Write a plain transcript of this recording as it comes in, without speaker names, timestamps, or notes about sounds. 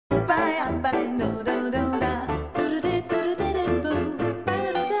Hey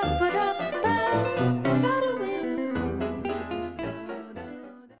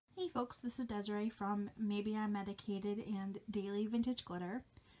folks, this is Desiree from Maybe I'm Medicated and Daily Vintage Glitter.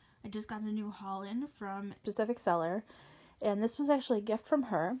 I just got a new haul in from a specific seller, and this was actually a gift from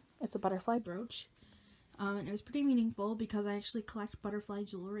her. It's a butterfly brooch, and it was pretty meaningful because I actually collect butterfly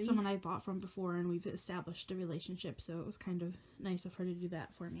jewelry. Someone I bought from before, and we've established a relationship, so it was kind of nice of her to do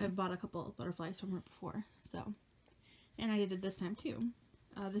that for me. I've bought a couple of butterflies from her before, so, and I did it this time too.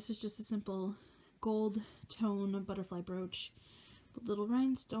 This is just a simple gold tone butterfly brooch with little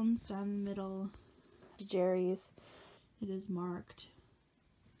rhinestones down the middle. Jerry's. It is marked.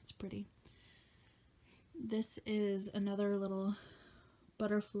 It's pretty. This is another little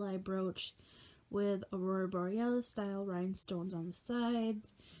butterfly brooch with Aurora Borealis style rhinestones on the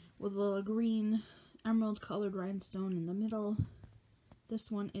sides with a little green emerald colored rhinestone in the middle.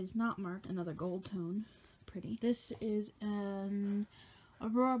 This one is not marked, another gold tone. Pretty. This is an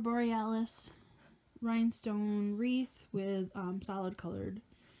Aurora Borealis rhinestone wreath with solid colored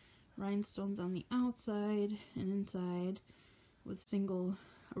rhinestones on the outside and inside with single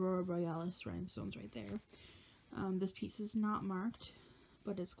Aurora Borealis rhinestones right there. This piece is not marked,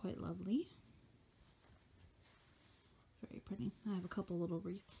 but it's quite lovely. Very pretty. I have a couple little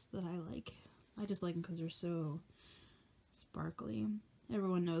wreaths that I like. I just like them because they're so sparkly.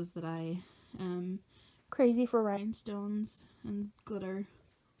 Everyone knows that I am crazy for rhinestones and glitter.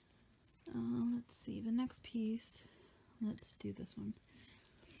 Let's see, the next piece. Let's do this one.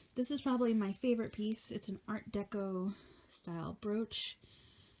 This is probably my favorite piece. It's an Art Deco style brooch.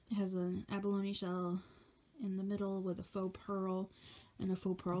 It has an abalone shell in the middle with a faux pearl and a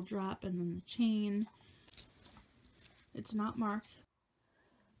faux pearl drop, and then the chain. It's not marked.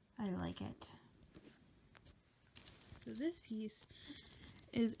 I like it. So this piece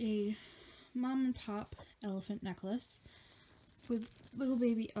is a mom and pop elephant necklace with little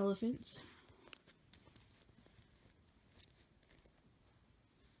baby elephants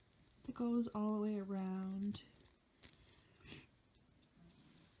that goes all the way around.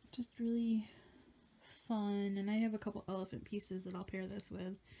 Just really fun, and I have a couple elephant pieces that I'll pair this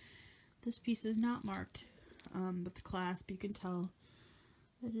with. This piece is not marked with the clasp. You can tell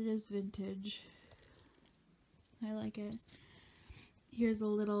that it is vintage. I like it. Here's a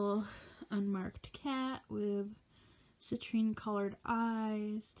little unmarked cat with citrine colored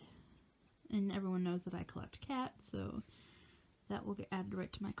eyes, and everyone knows that I collect cats, so that will get added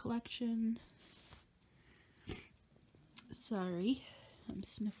right to my collection. Sorry,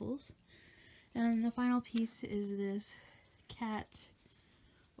 sniffles. And the final piece is this cat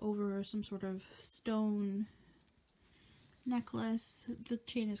over some sort of stone necklace. The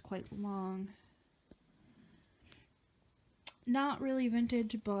chain is quite long. Not really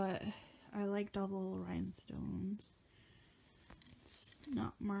vintage, but I like double rhinestones. It's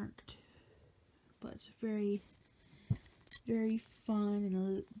not marked, but it's very, very fun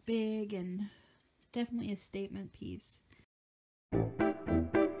and big, and definitely a statement piece.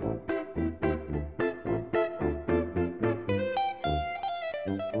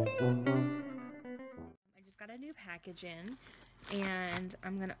 Got a new package in, and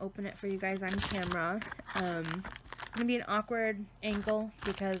I'm gonna open it for you guys on camera. It's gonna be an awkward angle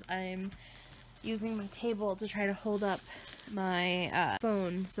because I'm using my table to try to hold up my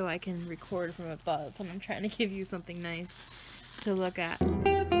phone so I can record from above, and I'm trying to give you something nice to look at.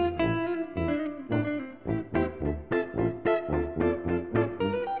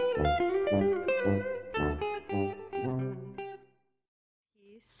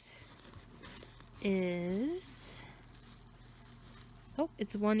 Is, oh,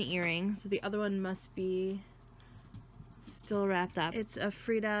 it's one earring, so the other one must be still wrapped up. It's a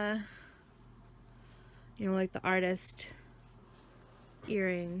Frida, you know, like the artist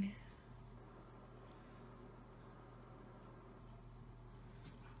earring.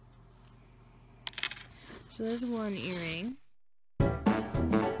 So there's one earring.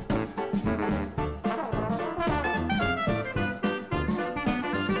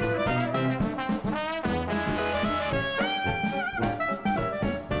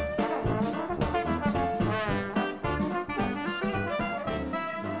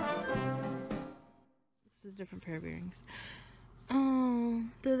 Different pair of earrings. Oh,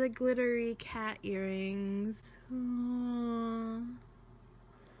 they're the glittery cat earrings. Aww.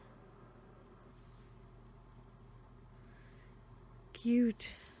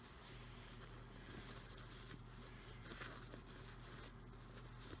 Cute.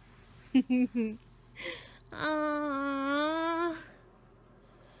 Aww.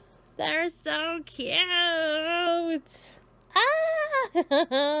 They're so cute. Ah!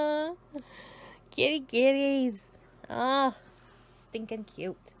 Kitty kitties. Oh, stinking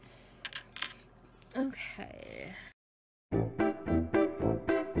cute. Okay.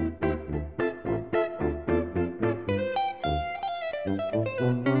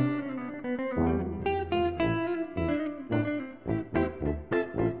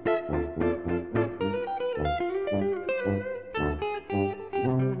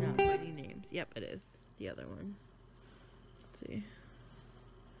 Not Mighty Names. Yep, it is. The other one. Let's see.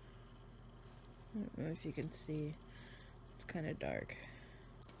 I don't know if you can see. It's kind of dark.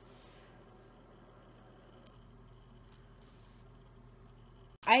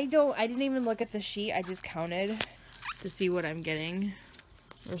 I didn't even look at the sheet. I just counted to see what I'm getting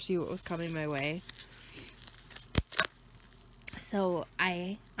or see what was coming my way. So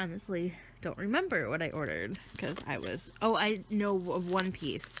I honestly don't remember what I ordered because I know of one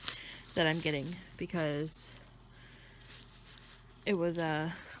piece that I'm getting because it was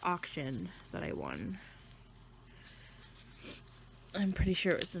a auction that I won. I'm pretty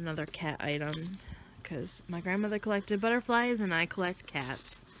sure it was another cat item because my grandmother collected butterflies and I collect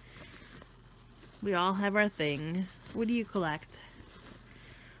cats. We all have our thing. What do you collect?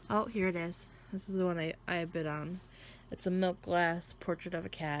 Oh, here it is. This is the one I bid on. It's a milk glass portrait of a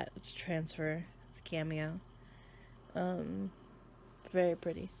cat. It's a transfer. It's a cameo. Very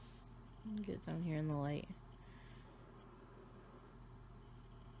pretty. Get it down here in the light.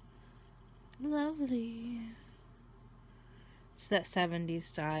 Lovely. It's that 70s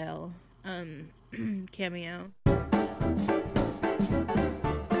style cameo.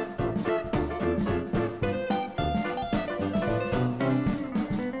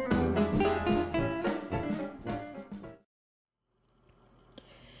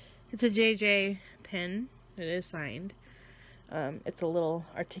 It's a JJ pin. It is signed. It's a little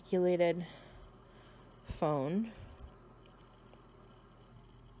articulated phone.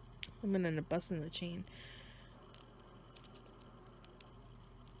 I'm gonna end up busting the chain.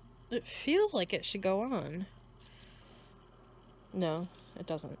 It feels like it should go on. No, it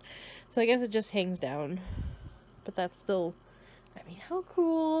doesn't. So I guess it just hangs down. But that's still, I mean, how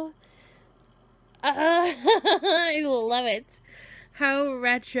cool. I love it. How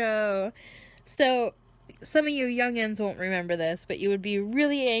retro. So some of you youngins won't remember this, but you would be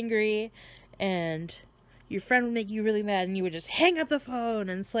really angry and your friend would make you really mad and you would just hang up the phone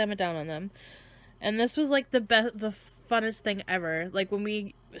and slam it down on them. And this was like the funnest thing ever. Like when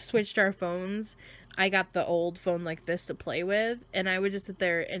we switched our phones, I got the old phone like this to play with, and I would just sit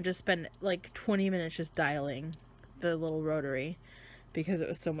there and just spend like 20 minutes just dialing the little rotary because it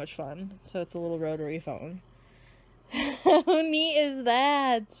was so much fun. So it's a little rotary phone. How neat is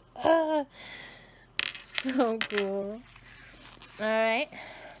that? So cool. Alright,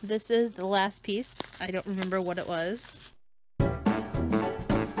 this is the last piece. I don't remember what it was.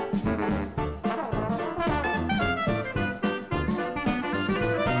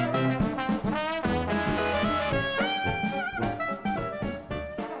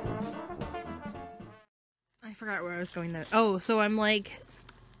 I forgot where I was going now. Oh, so I'm like,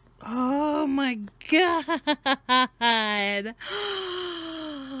 oh my god.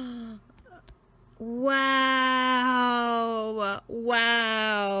 Wow.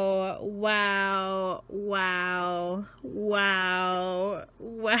 Wow. Wow. Wow. Wow.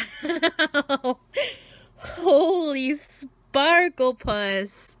 Wow. Holy sparkle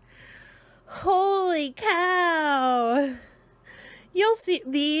puss. Holy cow. You'll see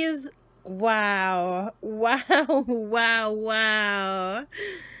these. Wow. Wow. Wow. Wow.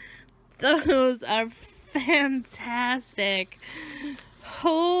 Those are fantastic.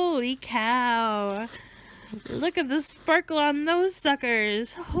 Holy cow. Look at the sparkle on those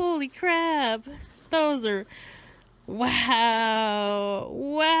suckers. Holy crap. Those are... Wow.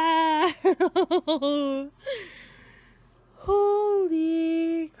 Wow.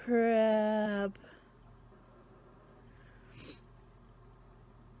 Holy crap.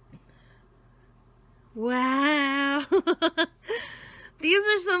 Wow. These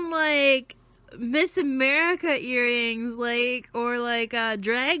are some, like, Miss America earrings, like, or like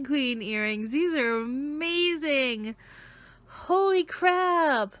drag queen earrings. These are amazing. Holy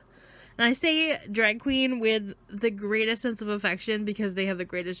crap. And I say drag queen with the greatest sense of affection because they have the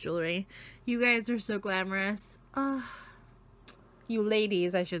greatest jewelry. You guys are so glamorous. You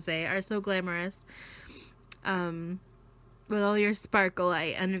ladies, I should say, are so glamorous. With all your sparkle, I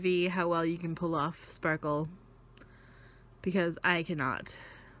envy how well you can pull off sparkle. Because I cannot.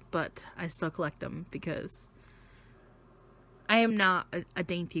 But I still collect them because I am not a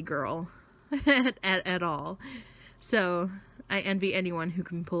dainty girl at all. So I envy anyone who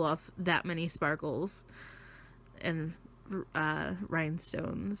can pull off that many sparkles and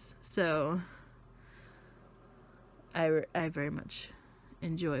rhinestones. So I very much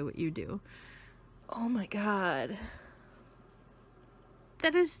enjoy what you do. Oh my god.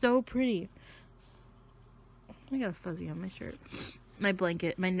 That is so pretty. I got a fuzzy on my shirt. My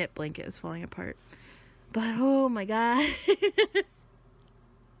knit blanket is falling apart. But oh my god.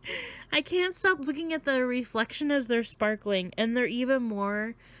 I can't stop looking at the reflection as they're sparkling, and they're even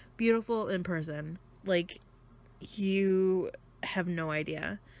more beautiful in person. Like, you have no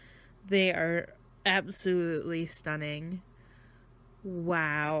idea. They are absolutely stunning.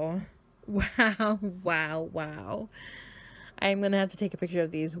 Wow. Wow, wow, wow. I'm gonna have to take a picture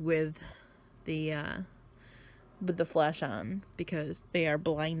of these with the flash on, because they are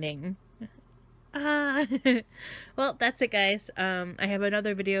blinding. Well, that's it, guys. I have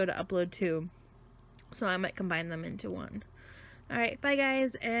another video to upload too, so I might combine them into one. Alright, bye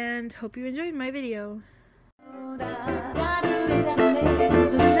guys, and hope you enjoyed my video.